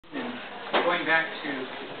going back to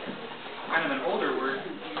kind of an older word,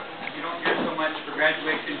 you don't hear so much for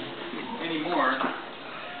graduation anymore,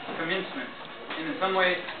 commencement. And in some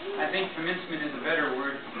ways, I think commencement is a better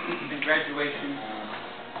word than graduation,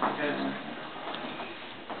 because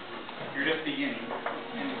you're just beginning.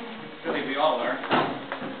 And really, we all are,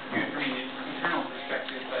 viewed from an eternal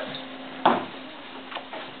perspective, but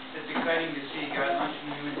it's exciting to see God launching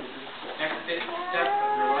you into this next step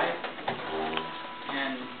of your life.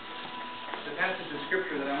 And the passage of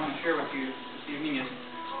Scripture that I want to share with you this evening is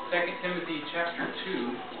 2 Timothy chapter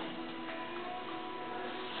 2.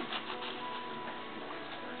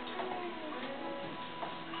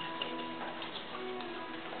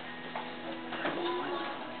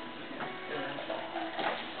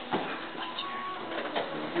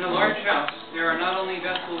 In a large house, there are not only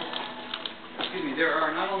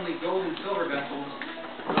gold and silver vessels,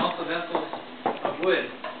 but also vessels of wood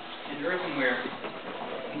and earthenware,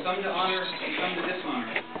 and some to honor and some to dishonor.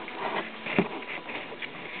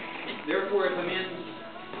 Therefore, if a man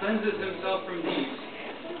cleanses himself from these,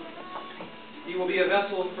 he will be a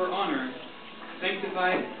vessel for honor,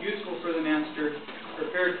 sanctified, useful for the master,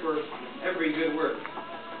 prepared for every good work.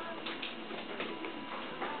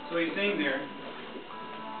 So he's saying there's,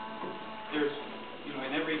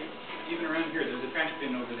 even around here, there's a trash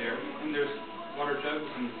bin over there, and there's water jugs,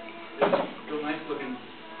 and there's real nice looking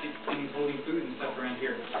things holding food and stuff around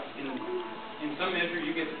here. And in some measure,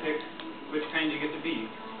 you get to pick which kind you get to be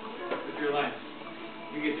with your life.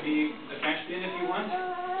 You get to be a trash bin if you want,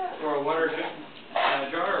 or a water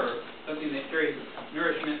jar, or something that carries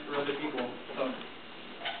nourishment for other people. So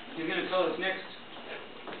he's going to tell us next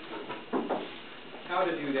how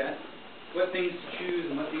to do that, what things to choose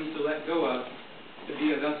and what things to let go of to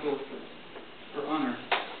be a vessel for honor.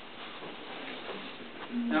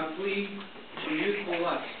 Now flee from youthful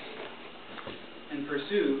lust and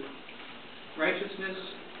pursue righteousness,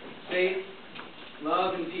 faith,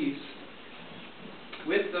 love, and peace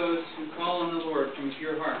with those who call on the Lord from a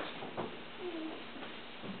pure heart.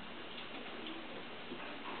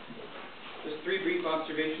 Just three brief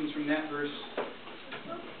observations from that verse.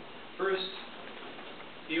 First,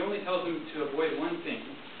 he only tells them to avoid one thing.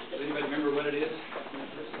 Does anybody remember what it is?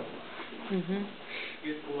 Mm-hmm.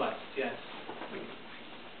 Youthful lust, yes.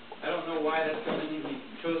 I don't know why that's the only thing he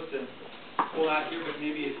chose to pull out here, but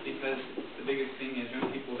maybe it's because it's the biggest thing as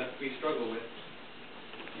young people that we struggle with.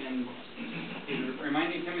 And he's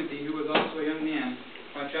reminding Timothy, who was also a young man,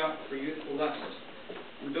 watch out for youthful lust.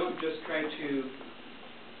 And don't just try to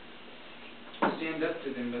stand up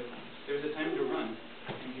to them, but there's a time to run.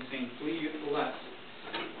 And he's saying, flee youthful lust.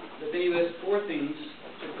 But then he lists four things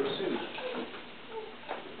to pursue: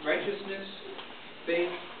 righteousness,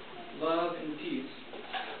 faith, love, and peace.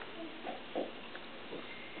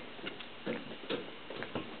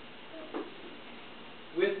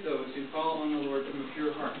 With those who call on the Lord from a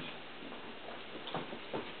pure heart.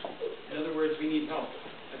 In other words, we need help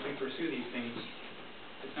as we pursue these things.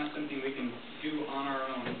 It's not something we can do on our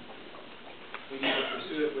own. We need to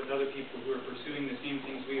pursue it with other people who are pursuing the same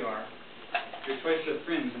things we are. Your choice of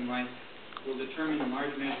friends in life will determine in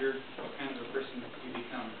large measure what kind of a person you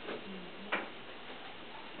become.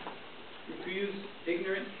 Refuse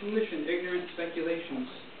foolish and ignorant speculations,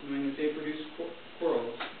 knowing that they produce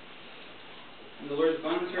quarrels. And the Lord's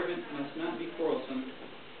bondservant must not be quarrelsome,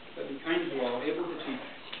 but be kind to all, able to teach,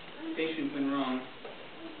 patient when wrong,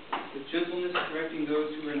 with gentleness correcting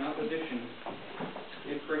those who are in opposition,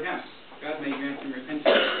 if perhaps God may grant them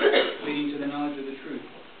repentance, leading to the knowledge of the truth.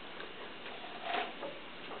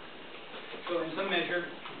 So in some measure,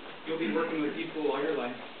 you'll be working with people all your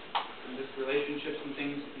life, and just relationships and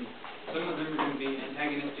things, and some of them are going to be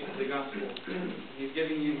antagonistic to the gospel. He's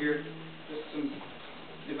giving you here just some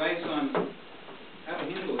advice on how to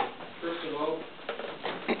handle it. First of all,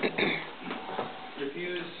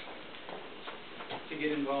 refuse to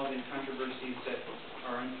get involved in controversies that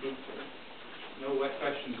are unfruitful. Know what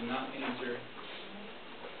questions not to answer.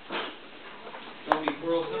 Don't be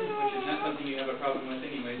quarrelsome, which is not something you have a problem with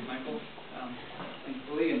anyways, Michael.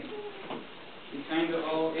 Thankfully, and be kind to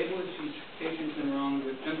all, able to teach, patient when wrong,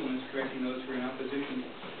 with gentleness correcting those who are in opposition.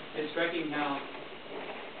 It's striking how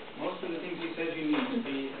most of the things he says you need to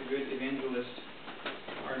be a good evangelist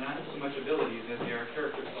are not so much abilities as they are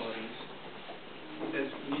character qualities. He says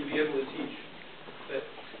you need to be able to teach, but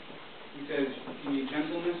he says you need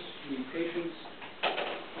gentleness, you need patience,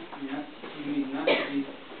 you need not to be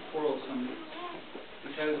quarrelsome,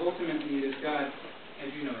 because ultimately it is God, as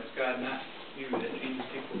you know, it's God, not you, that changes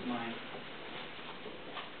people's minds,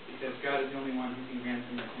 because God is the only one who can grant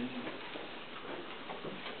them repentance.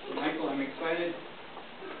 So Michael, I'm excited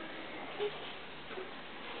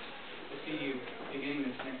to see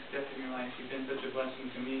life. You've been such a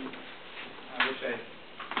blessing to me. I wish I'd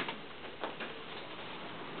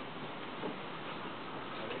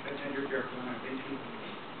had your character on it. Thank you.